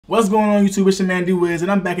What's going on YouTube? It's your man D-Wiz,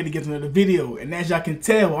 and I'm back at again with another video. And as y'all can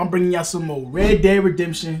tell, I'm bringing y'all some more Red Dead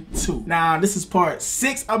Redemption 2. Now, this is part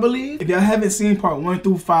 6, I believe. If y'all haven't seen part 1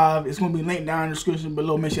 through 5, it's going to be linked down in the description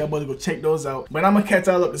below. Make sure y'all boys go check those out. But I'm going to catch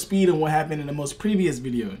y'all up to speed on what happened in the most previous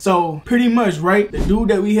video. So, pretty much, right? The dude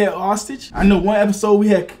that we had hostage, I know one episode we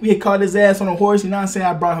had caught his ass on a horse. You know what I'm saying?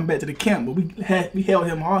 I brought him back to the camp, but we held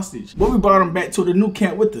him hostage. But we brought him back to the new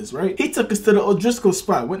camp with us, right? He took us to the O'Driscoll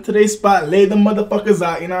spot. Went to their spot, laid the motherfuckers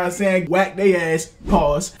out, you know what I'm saying? Whacked they ass,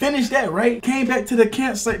 pause. Finished that, right? Came back to the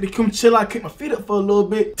campsite to come chill out, kick my feet up for a little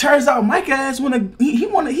bit. Turns out Mike ass he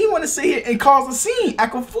wanna sit here and cause a scene,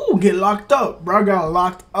 act a fool, get locked up. Bro, I got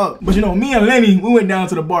locked up. But you know, me and Lenny, we went down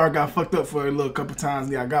to the bar, got fucked up for a little couple times.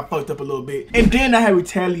 Yeah, I got fucked up a little bit. And then I had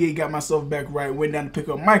retaliated, got myself back right, went down to pick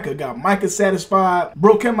up Micah, got Micah satisfied,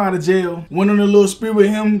 broke him out of jail, went on a little spree with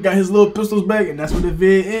him, got his little pistols back, and that's where the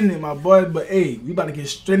vid ended, my boy. But hey, we about to get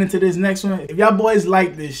straight into this next one. If y'all boys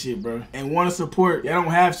like this shit, bro, and want to support, y'all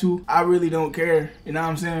don't have to. I really don't care. You know what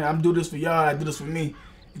I'm saying? I'm do this for y'all. I do this for me.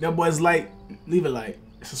 If y'all boys like, leave a like.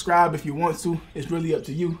 Subscribe if you want to. It's really up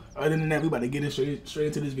to you. Other than that, we about to get straight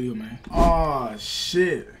into this video, man. Oh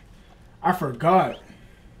shit, I forgot,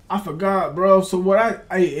 bro. So what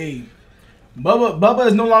Bubba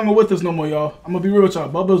is no longer with us no more, y'all. I'm gonna be real with y'all.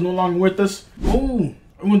 Bubba is no longer with us. Ooh,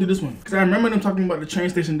 I'm gonna do this one because I remember them talking about the train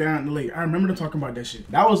station down in the lake. I remember them talking about that shit.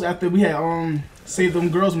 That was after we had saved them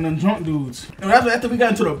girls from them drunk dudes. And that was after we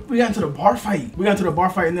got into the bar fight. We got into the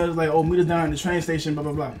bar fight and they was like, oh, meet us down in the train station, blah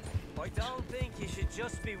blah blah. I don't think you should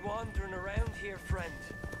just be wandering around here, friend.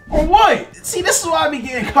 On what? See, this is why I be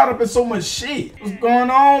getting caught up in so much shit. What's going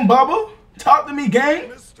on, Bubba? Talk to me, gang.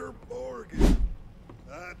 Mr. Morgan,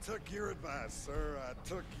 I took your advice, sir. I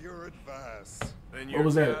took your advice. Then What your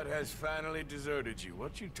was that? God has finally deserted you.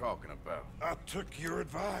 What you talking about? I took your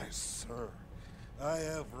advice, sir. I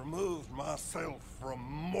have removed myself from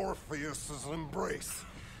Morpheus's embrace.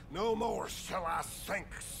 No more shall I sink,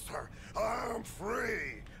 sir. I am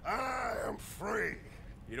free. I am free.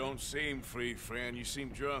 You don't seem free, friend. You seem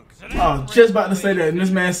drunk. Oh, just about to say that, and this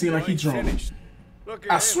man seemed like he drunk. Finished. Look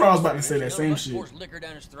at I him, swear I was he's about to say that finished. same Let's shit. force liquor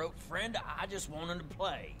down his throat, friend. I just want him to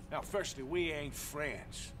play. Now, firstly, we ain't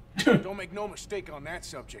friends. Don't make no mistake on that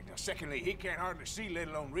subject. Now, secondly, he can't hardly see, let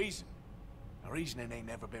alone reason. Now, reasoning ain't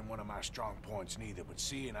never been one of my strong points neither, but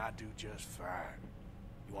seeing I do just fine.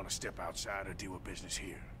 You want to step outside or deal with business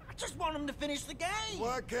here? I just want him to finish the game.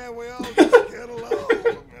 Why can't we all just get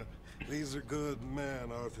along? These are good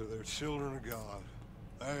men, Arthur. They're children of God.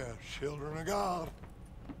 They're children of God.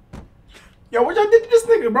 Yo, what y'all did to this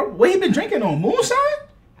nigga, bro? What he been drinking on? Moonshine?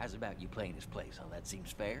 How's about you playing his place, huh? That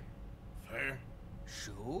seems fair. Fair?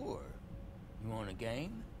 Sure. You want a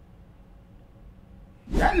game?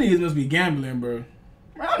 That niggas must be gambling, bro.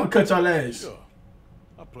 Man, I'm gonna cut y'all ass. Sure.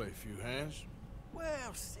 I'll play a few hands.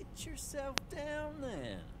 Well, sit yourself down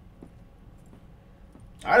then.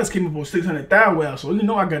 I just came up on 600 thou well, so you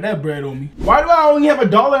know I got that bread on me. Why do I only have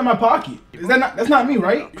 $1 in my pocket? Is that not? That's not me,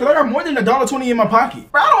 right? Cause I got more than $1.20 in my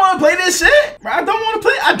pocket. Bro, I don't want to play this shit. Bro, I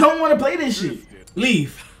don't want to play this shit.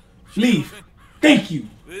 Leave. Thank you.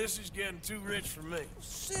 This is getting too rich for me.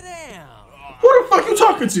 Sit down. Who the fuck you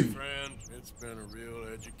talking to? Friend, it's been a real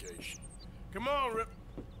education. Come on, Rip.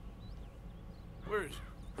 Where is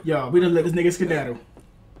he? Yo, we done let this nigga skedaddle.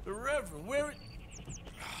 The Reverend, where is...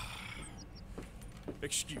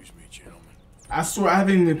 Excuse me, gentlemen. I swear I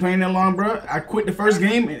haven't even been playing that long, bro. I quit the first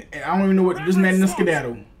game and I don't even know what this man in the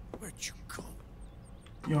skedaddle. Where'd you go?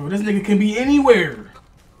 Yo, this nigga can be anywhere.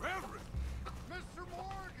 Reverend, Mr.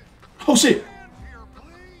 Morgan, Oh shit. stand here,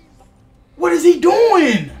 please. What is he doing?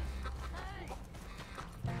 Hey,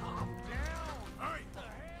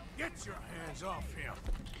 get your hands off him.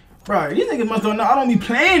 Bro, these niggas must don't know I don't be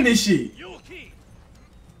playing this shit. Yuki!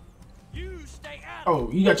 You stay out!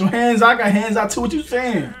 Oh, you got your hands out, I got hands out too. What you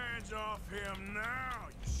saying? Hands off him now,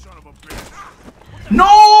 you son of a bitch.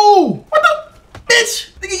 No! What the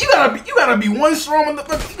bitch? Nigga, you gotta be one strong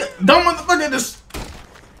motherfucker. You got dumb motherfucker just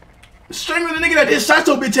strangle the nigga that just shot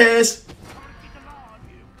your bitch ass.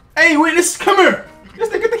 Hey, witness, come here. This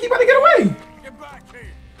nigga think he about to get away. Get back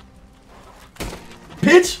here.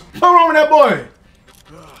 Bitch, what's wrong with that boy?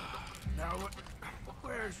 Now what?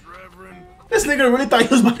 Where's Reverend? This nigga really thought he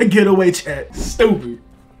was about to get away, chat. Stupid.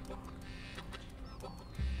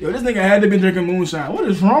 Yo, this nigga had to be drinking moonshine. What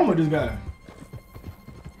is wrong with this guy?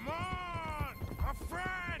 Come on, my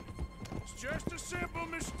friend. It's just a simple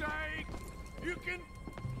mistake. You can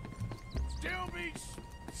still be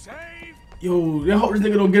saved. Yo, I hope this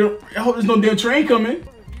nigga don't get up. I hope there's no damn train coming.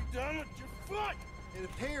 What have you done with your foot? It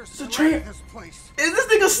appears It's a to train. like this place. Is this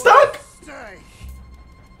nigga stuck? Stay.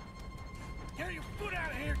 Get your foot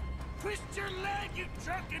out of here. twist your leg, you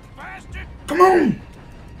drunken bastard! Come on.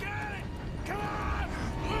 Got it! Come on!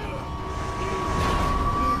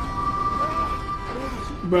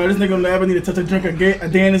 Bro, this nigga don't ever need to touch a drink a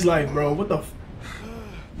day in his life, bro. What the f?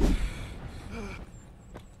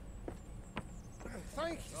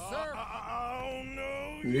 Thank you, sir. Oh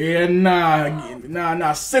no! Yeah,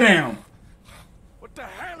 nah. Sit down. What the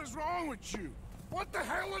hell is wrong with you? What the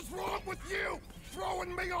hell is wrong with you?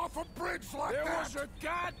 Throwing me off a bridge like There that? was a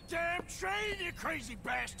goddamn train, you crazy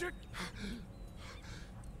bastard!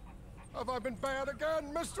 Have I been bad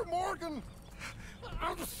again, Mr. Morgan?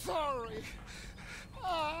 I'm sorry.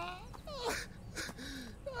 I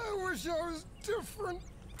wish I was different.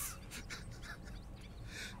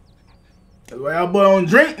 That's why y'all boy don't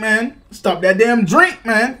drink, man. Stop that damn drink,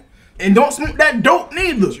 man. And don't smoke that dope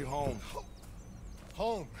neither. Get you home.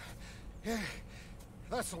 Home. Yeah,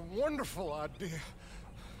 that's a wonderful idea.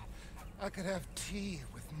 I could have tea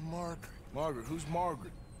with Margaret. Margaret, who's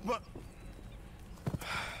Margaret? What?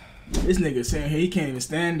 This nigga saying he can't even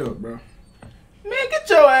stand up, bro. Man, get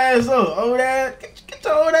your ass up, old ass. Get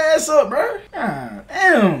your old ass up, bro. God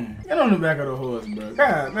damn. Get on the back of the horse, bro.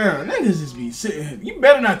 God damn. Niggas just be sitting here. You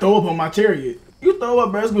better not throw up on my chariot. You throw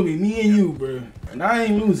up, bro, it's gonna be me and you, bro. And I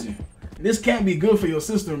ain't losing. This can't be good for your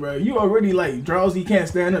system, bro. You already like drowsy, can't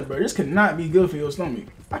stand up, bro. This cannot be good for your stomach.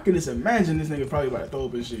 I can just imagine this nigga probably about to throw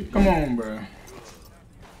up and shit. Come on, bro.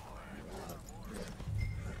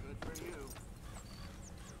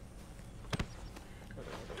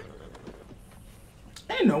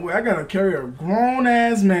 Ain't no way I gotta carry a grown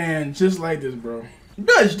ass man just like this, bro.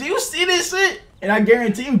 Dutch, do you see this shit? And I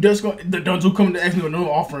guarantee you, Dutch don't you come to ask me for no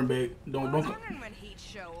offering, babe. Don't. I was wondering when he'd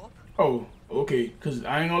show up. Oh, okay. Cause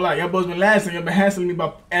I ain't gonna lie, y'all boys been last time y'all been hassling me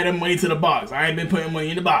about adding money to the box. I ain't been putting money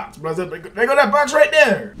in the box, bro. There go that box right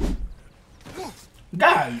there.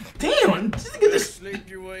 God damn, just get this. Sleep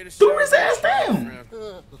your way to Threw his ass down.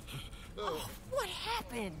 What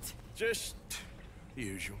happened? Just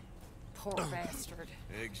usual. Poor bastard.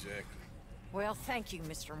 Exactly. Well, thank you,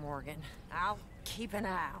 Mr. Morgan. I'll keep an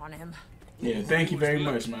eye on him. Yeah, thank you very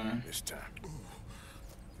much, man. This time.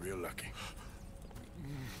 Real lucky.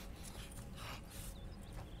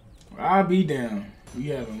 I'll be down. We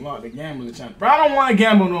have unlocked the gambling channel. Bro, I don't want to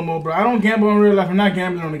gamble no more, bro. I don't gamble in real life. I'm not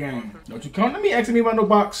gambling on the game. Don't you come to me asking me about no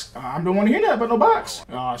box. I don't want to hear that about no box.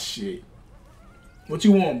 Oh, shit. What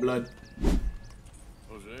you want, blood?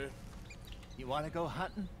 Jose? You want to go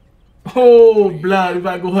hunting? Oh, blood. We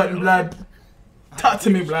gotta go hunting, blood. Talk to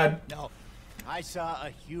me, blood. No. I saw a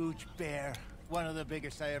huge bear. One of the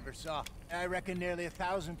biggest I ever saw. I reckon nearly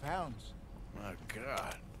 1,000 pounds. My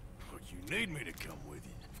God. But you need me to come with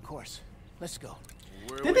you. Of course. Let's go.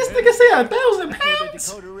 Where Did we this headed? nigga say 1,000 To the pounds?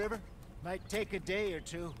 Dakota River. Might take a day or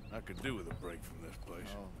two. I could do with a break from this place.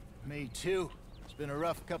 Oh, me too. It's been a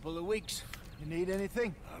rough couple of weeks. You need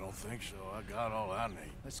anything? I don't think so. I got all I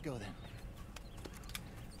need. Let's go then.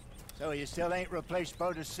 So you still ain't replaced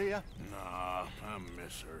Boadicea? Nah, I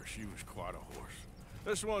miss her. She was quite a horse.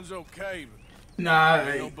 This one's okay, but Nah,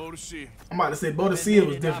 ain't no hey, Boadicea. I'm about to say Been Boadicea was meaning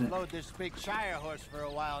to different. Upload this big Shire horse for a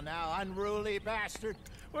while now. Unruly bastard.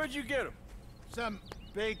 Where'd you get him? Some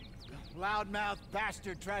big, loudmouth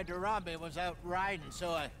bastard tried to rob me. Was out riding,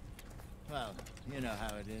 so well, you know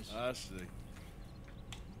how it is. I see.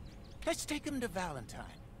 Let's take him to Valentine.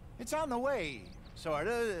 It's on the way,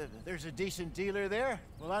 sorta. There's a decent dealer there.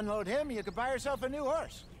 We'll unload him. You can buy yourself a new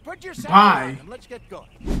horse. Put your saddle Buy? on and let's get going.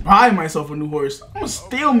 Buy myself a new horse. I'm gonna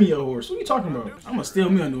steal me a horse. What are you talking about? I'm gonna steal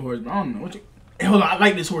me a new horse, but I don't know what you. Hey, hold on, I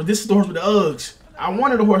like this horse. This is the horse with the Uggs. I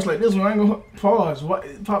wanted a horse like this one. I ain't gonna pause. What?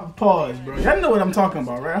 Pause, bro. Y'all know what I'm talking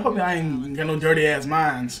about, right? I hope y'all ain't got no dirty ass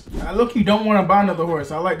minds. I look, you don't want to buy another horse.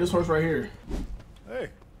 I like this horse right here. Hey,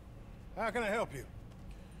 how can I help you?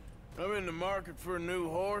 I'm in the market for a new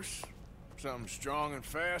horse. Something strong and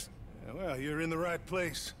fast. Yeah, well, you're in the right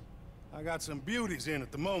place. I got some beauties in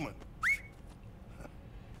at the moment.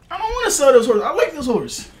 I don't want to sell this horse. I like this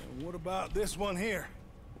horse. What about this one here?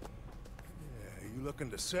 Yeah, you looking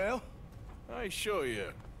to sell? I ain't sure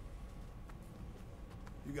yet.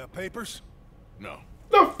 You got papers? No.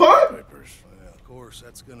 The fuck? Papers. Well, of course,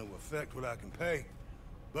 that's gonna affect what I can pay.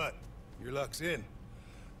 But your luck's in.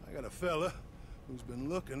 I got a fella who's been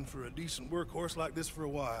looking for a decent workhorse like this for a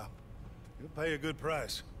while. He'll pay a good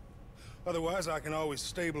price. Otherwise, I can always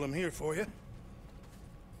stable him here for you.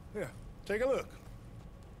 Here, take a look.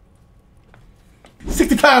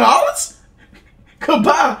 $65?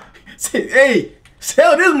 Goodbye. Hey,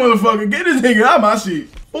 sell this motherfucker. Get this nigga out of my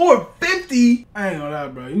shit. $450? I ain't gonna lie,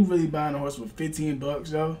 bro. You really buying a horse for 15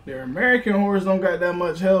 bucks, yo? Their American horse don't got that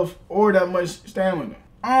much health or that much stamina.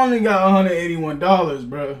 I only got $181,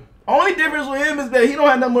 bro. Only difference with him is that he don't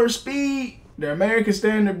have that much speed. The American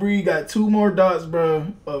Standard breed got 2 more dots,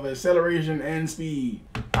 bro, of acceleration and speed.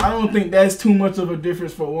 I don't think that's too much of a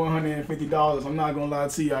difference for $150. I'm not gonna lie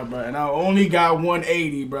to y'all, bro. And I only got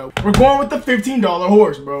 180, bro. We're going with the $15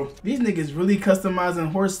 horse, bro. These niggas really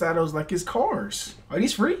customizing horse saddles like it's cars. Are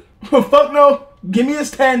these free? Fuck no. Give me a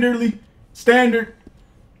standard.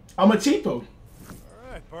 I'm a cheapo. All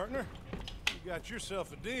right, partner. You got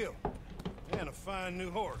yourself a deal. And a fine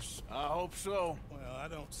new horse. I hope so. Well, I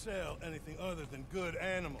don't sell anything other than good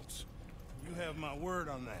animals. You have my word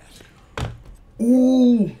on that.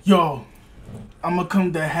 Ooh, yo. I'ma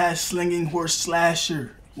come the hash slinging horse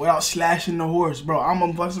slasher without slashing the horse, bro.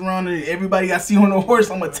 I'ma bust around and everybody I see on the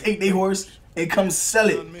horse, I'ma take their horse and come sell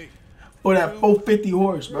it for that $450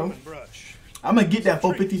 horse, bro. I'ma get that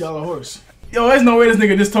 $450 horse. Yo, there's no way this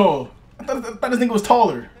nigga this tall. I thought this nigga was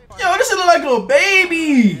taller. Yo, this shit look like a little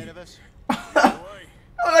baby.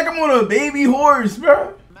 Like I'm on a baby horse,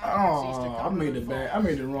 bro. Oh, I made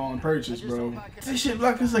the wrong purchase, bro. This shit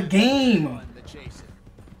like it's a game.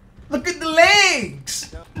 Look at the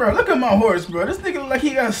legs, bro. Look at my horse, bro. This nigga look like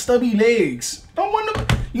he got stubby legs. Don't wonder.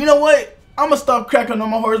 You know what? I'ma stop cracking on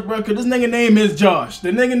my horse, bro, cause this nigga name is Josh.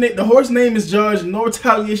 The horse name is Josh. No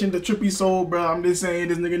retaliation to Trippy Soul, bro. I'm just saying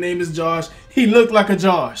this nigga name is Josh. He looked like a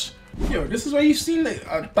Josh. Yo, this is where you seen a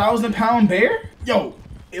 1,000-pound bear? Yo.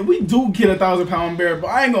 If we do get a 1,000-pound bear, but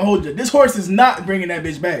I ain't gonna hold you. This horse is not bringing that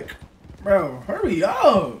bitch back. Bro, hurry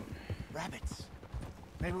up. Rabbits.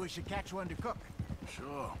 Maybe we should catch one to cook.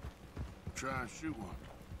 Sure. Try and shoot one.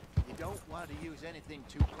 You don't want to use anything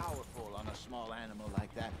too powerful on a small animal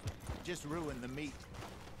like that. Just ruin the meat.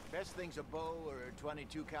 Best thing's a bow or a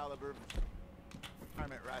 .22 caliber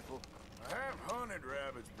varmint rifle. I have hunted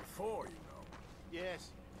rabbits before, you know.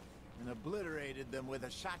 Yes. And obliterated them with a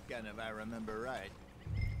shotgun, if I remember right.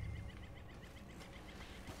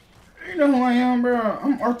 You know who I am, bro?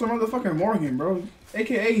 I'm Arthur motherfucking Morgan, bro.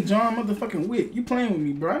 AKA John motherfucking Wick. You playing with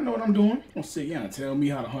me, bro. I know what I'm doing. Don't sit here and tell me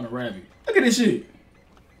how to hunt a rabbit. Look at this shit.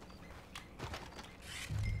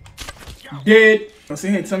 Dead. Don't sit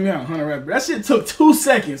here and tell me how to hunt a rabbit. That shit took 2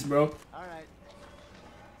 seconds, bro. Alright.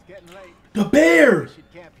 It's getting late. The bear! We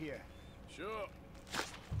should camp here. Sure.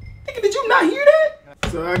 Nigga, did you not hear that?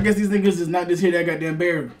 So I guess these niggas is not just hear that goddamn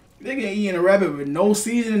bear. They can eat a rabbit with no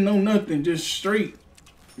seasoning, no nothing. Just straight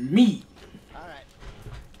meat. Alright.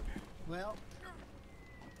 Well,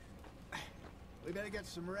 we better get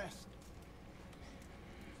some rest.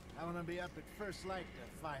 I want to be up at first light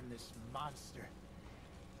to find this monster.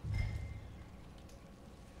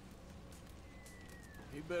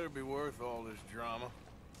 He better be worth all this drama.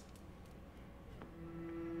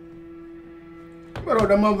 But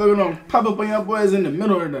that motherfucker don't pop up on y'all boys in the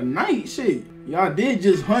middle of the night. Shit. Y'all did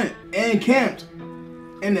just hunt and camped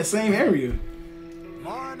in the same area.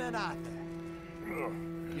 Morning, Arthur.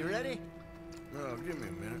 You ready? Oh, give me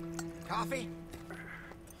a minute. Coffee?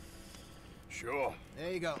 Sure.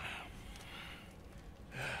 There you go.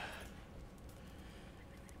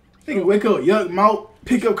 They can wake up, yuck mouth,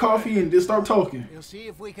 pick up coffee, and just start talking. We'll see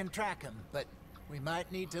if we can track him, but we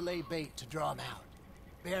might need to lay bait to draw him out.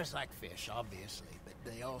 Bears like fish, obviously, but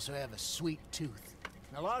they also have a sweet tooth.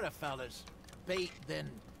 A lot of fellas bait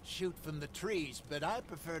then shoot from the trees, but I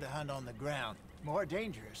prefer to hunt on the ground. More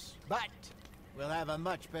dangerous, but we'll have a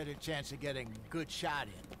much better chance of getting a good shot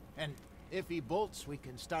in. And if he bolts, we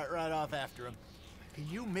can start right off after him. Can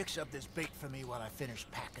you mix up this bait for me while I finish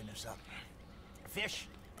packing this up? Fish,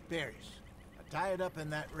 berries. I'll tie it up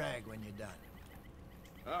in that rag when you're done.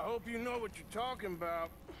 I hope you know what you're talking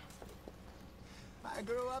about. I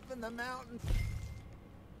grew up in the mountains.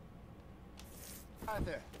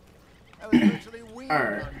 Arthur, I was virtually weaned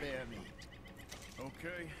on bear meat.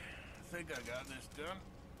 Okay, I think I got this done.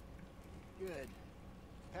 Good.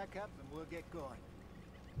 Pack up and we'll get going.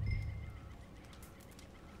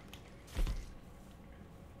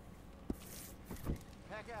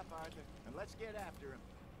 Pack up, Arthur, and let's get after him.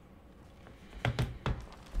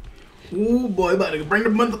 Ooh, boy, about to bring the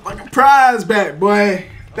motherfucking prize back, boy.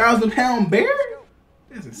 1,000-pound bear?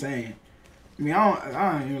 That's insane. I mean,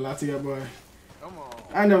 I ain't even lie to you, boy. Come on.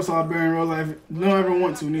 I never saw a bear in real life. Don't ever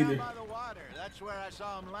want to, neither. By the water. That's where I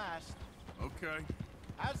saw him last. Okay.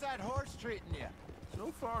 How's that horse treating you?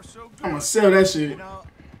 So far, so good. I'm gonna sell that shit. You know,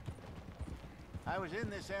 I was in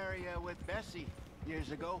this area with Bessie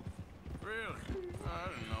years ago. Really? I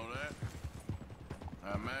didn't know that.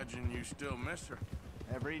 I imagine you still miss her.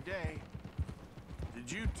 Every day.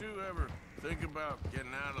 Did you two ever think about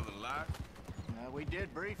getting out of the lot? We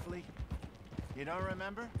did briefly. You don't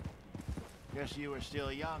remember? Guess you were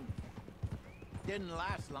still young. Didn't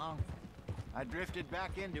last long. I drifted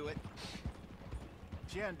back into it.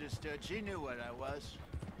 she understood. She knew what I was.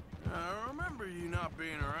 I remember you not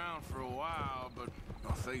being around for a while, but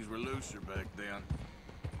well, things were looser back then.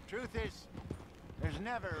 Truth is, there's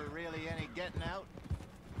never really any getting out.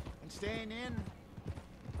 And staying in,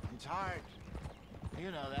 it's hard.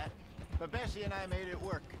 You know that. But Bessie and I made it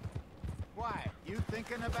work. Why? You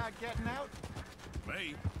thinking about getting out?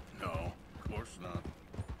 Me? No, of course not.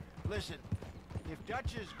 Listen, if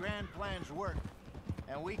Dutch's grand plans work,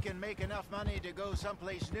 and we can make enough money to go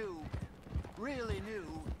someplace new, really new,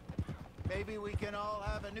 maybe we can all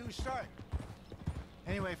have a new start.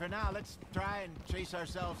 Anyway, for now, let's try and chase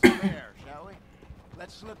ourselves a bear, shall we?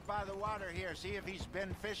 Let's slip by the water here, see if he's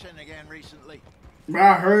been fishing again recently. Bro,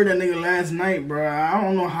 I heard that nigga last night, bro. I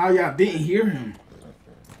don't know how y'all didn't hear him.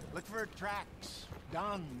 Look for tracks,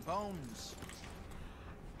 dung, bones.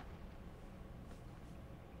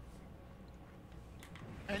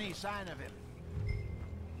 Any sign of him?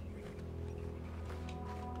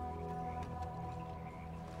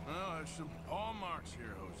 Well, there's some paw marks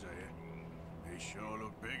here, Hosea. They sure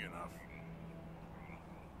look big enough.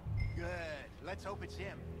 Good. Let's hope it's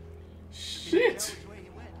him. Can you tell Shit. which way he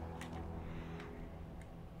went?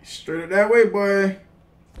 Straight up that way, boy.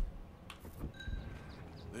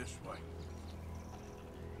 This way.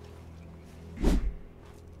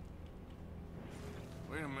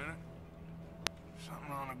 Wait a minute.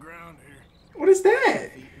 Something on the ground here. What is that?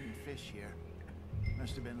 Eating fish here.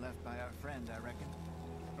 Must have been left by our friend, I reckon.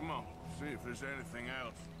 Come on, see if there's anything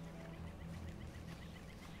else.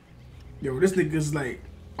 Yo, this nigga's like,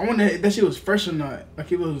 I wonder if that shit was fresh or not.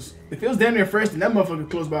 Like, if it was damn near fresh, then that motherfucker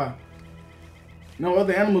close by. No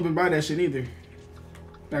other animal been by that shit either.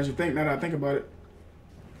 Now that I think about it.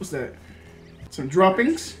 What's that? Some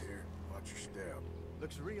droppings? Here, watch your step.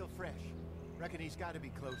 Looks real fresh. Reckon he's got to be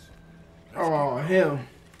close. Oh, hell.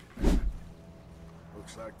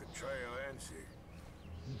 Looks like the trail ends here.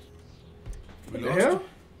 What the hell?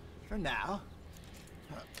 For now.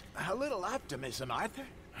 A little optimism, Arthur.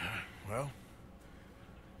 Well,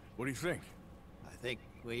 what do you think? I think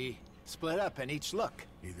we split up and each look.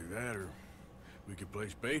 Either that or we could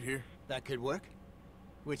place bait here. That could work.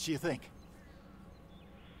 Which you think?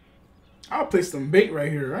 I'll place some bait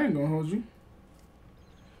right here. I ain't gonna hold you.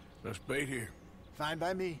 Let's bait here. Fine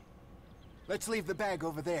by me. Let's leave the bag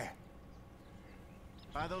over there.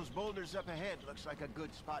 By those boulders up ahead, looks like a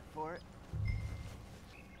good spot for it.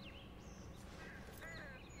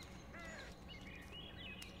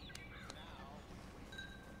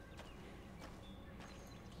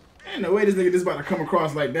 Ain't no way this nigga just about to come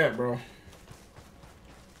across like that, bro.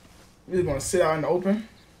 He's just gonna sit out in the open,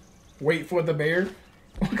 wait for the bear.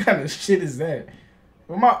 What kind of shit is that?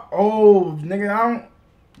 Well, nigga,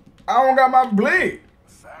 I don't got my blade.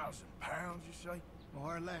 1,000 pounds, you say?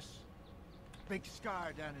 More or less. Big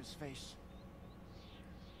scar down his face.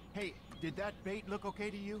 Hey, did that bait look okay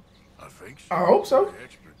to you? I think so. I hope so. The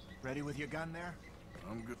expert. Ready with your gun there?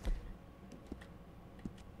 I'm good.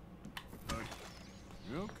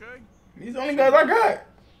 You okay? These the only guys I got.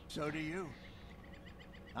 So do you.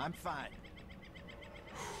 I'm fine.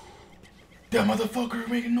 That motherfucker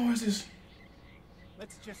making noises.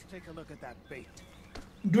 Let's just take a look at that bait.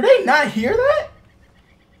 Do they not hear that?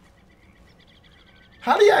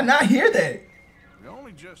 How do y'all not hear that? You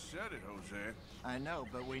only just said it, Jose. I know,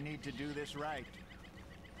 but we need to do this right.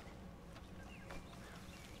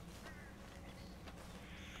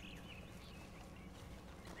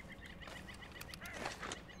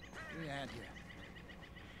 Give me a hand here.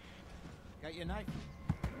 Got your knife?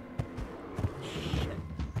 Shit.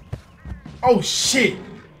 Oh shit!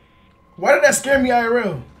 Why did that scare me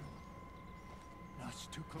IRL? No, it's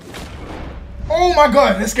too close. Oh my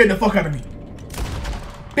god, that scared the fuck out of me.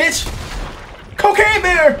 Bitch! Cocaine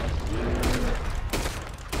bear!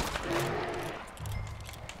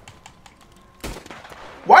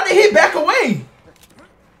 Why did he back away?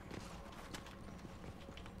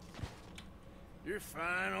 You're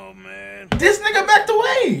fine, old man. This nigga backed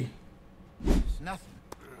away. It's nothing.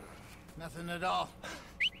 Nothing at all.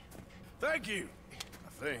 Thank you,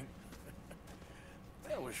 I think.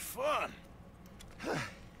 That was fun.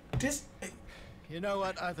 This... You know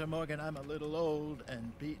what, Arthur Morgan? I'm a little old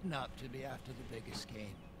and beaten up to be after the biggest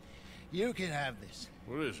game. You can have this.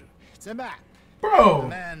 What is it? It's a map. A Bro!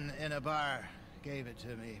 man in a bar gave it to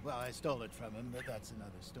me. Well, I stole it from him, but that's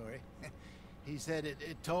another story. He said it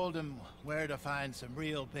told him where to find some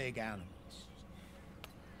real big animals.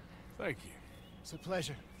 Thank you. It's a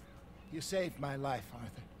pleasure. You saved my life,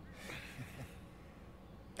 Arthur.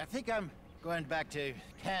 I think I'm going back to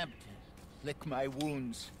camp to lick my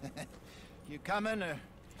wounds. You coming, or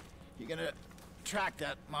you gonna track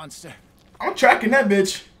that monster? I'm tracking that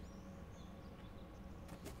bitch.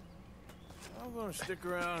 I'm gonna stick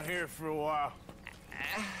around here for a while.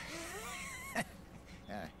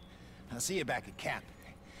 I'll see you back at camp.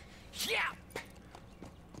 Yeah.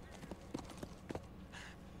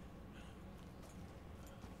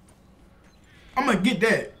 I'm gonna get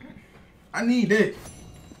that. I need that.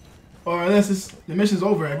 Or unless the mission's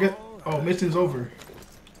over, I guess. Oh, mission's over.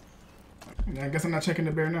 I guess I'm not checking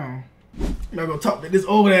the bear now. I'm gonna go talk to this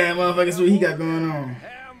old ass motherfucker, see what he got going on.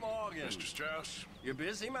 Herr Morgan. Mr. Strauss, You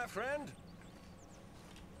busy, my friend?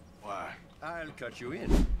 why? I'll cut you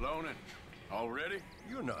in. Loaning. Already?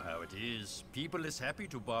 You know how it is. People is happy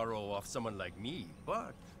to borrow off someone like me,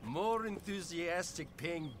 but more enthusiastic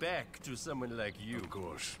paying back to someone like you. Of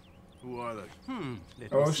course. Who are they? Let me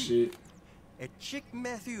Oh see. shit. Chick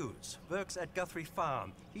Matthews works at Guthrie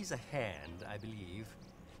Farm. He's a hand, I believe.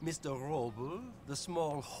 Mr. Roble, the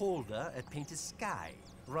small holder at Painted Sky,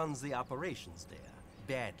 runs the operations there,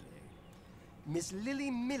 badly. Miss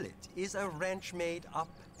Lily Millet is a ranch maid up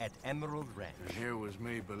at Emerald Ranch. And here was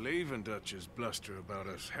me believing Dutch's bluster about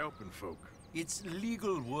us helping folk. It's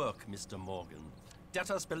legal work, Mr. Morgan.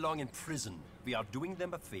 Debtors belong in prison. We are doing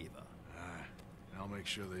them a favor. I'll make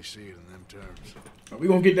sure they see it in them terms. We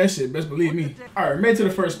gonna get that shit, best believe me. Alright, made to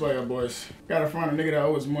the first player, boys. Gotta find a nigga that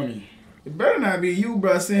owes money. It better not be you,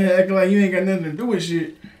 bro, sitting here acting like you ain't got nothing to do with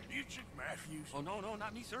shit. You Chick Matthews? Oh, no,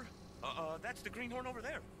 not me, sir. That's the greenhorn over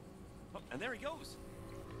there. Oh, and there he goes.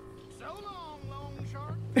 So long, long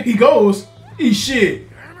shark. He goes. He shit.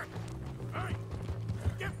 Damn it! Hey,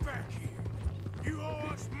 get back here. You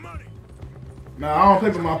owe us money. Nah, I don't play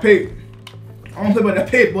with my pig. I don't play with that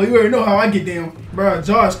pig, boy. You already know how I get down. Bro,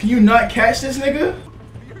 Josh, can you not catch this nigga?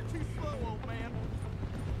 You're too slow, old man.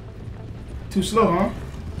 Too slow, huh?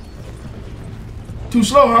 Too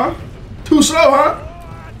slow, huh? Too slow,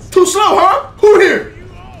 huh? Too slow, huh? Who here?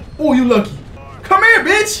 Oh, you lucky. Come here,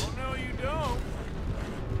 bitch. No, you don't.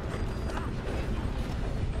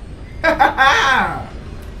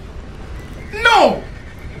 No.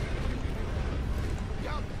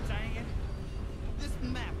 Dang it. This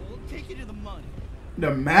map will take you to the money.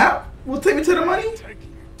 The map will take me to the money?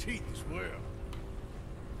 Taking your teeth as well.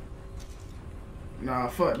 Nah,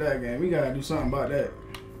 fuck that game. We gotta do something about that.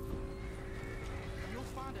 You'll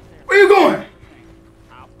find it there. Where you going?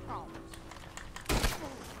 I promise.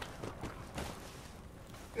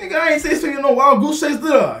 Nigga, I ain't say so you no wild goose chase,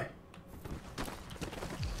 did I?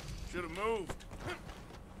 Should have moved.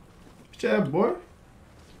 Chad, boy.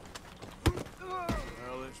 Well,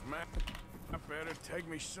 this map, I better take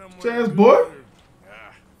me somewhere. Chaz, good. boy.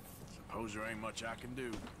 Suppose there ain't much I can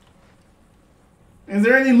do. Is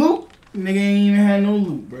there any loot? Nigga ain't even had no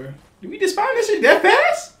loot, bro. Did we just find this shit that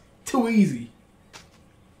fast? Too easy.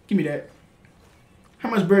 Give me that. How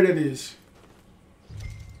much bread that is?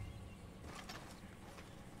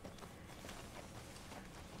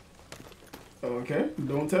 Okay,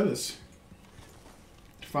 don't tell us.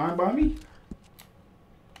 Fine by me.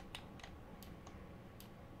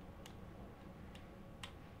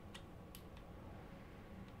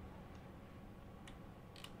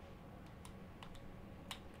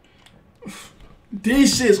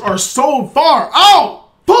 These shits are so far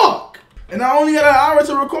out. Fuck. And I only got an hour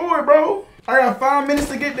to record, bro. I got 5 minutes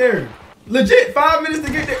to get there. Legit 5 minutes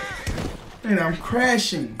to get there. And I'm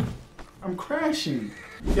crashing. I'm crashing.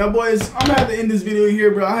 Y'all boys, I'm gonna have to end this video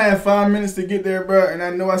here, bro. I had 5 minutes to get there, bro. And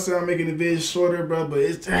I know I said I'm making the video shorter, bro. But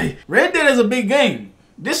it's, hey, Red Dead is a big game.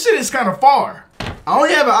 This shit is kind of far. I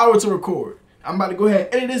only have an hour to record. I'm about to go ahead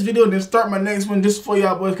and edit this video and then start my next one just for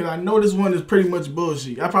y'all boys, because I know this one is pretty much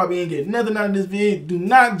bullshit. I probably ain't get nothing out of this video. Do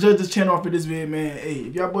not judge this channel off of this video, man. Hey,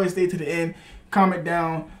 if y'all boys stay to the end, comment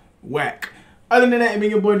down, whack. Other than that, it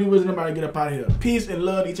been your boy D-Wiz, and I'm about to get up out of here. Peace and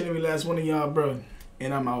love to each and every last one of y'all, bro.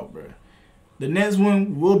 And I'm out, bro. The next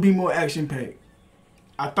one will be more action-packed.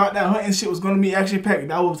 I thought that hunting shit was going to be action-packed.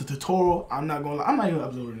 That was a tutorial. I'm not going to lie. I'm not even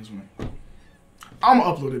uploading this one. I'm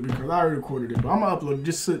going to upload it because I already recorded it, but I'm going to upload it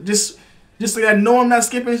just so y'all know I'm not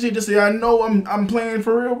skipping shit. Just so y'all know I'm playing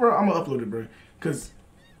for real, bro. I'm going to upload it, bro. Because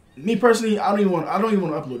me personally, I don't even want to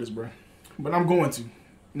upload this, bro. But I'm going to. You know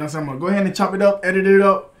what I'm saying? I'm going to go ahead and chop it up, edit it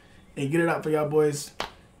up, and get it out for y'all boys.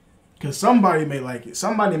 Because somebody may like it.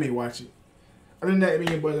 Somebody may watch it. Other than that, me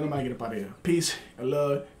and boys, I'm about to get up out of here. Peace and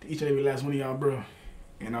love to each and every last one of y'all, bro.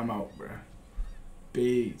 And I'm out, bro.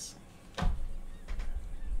 Peace.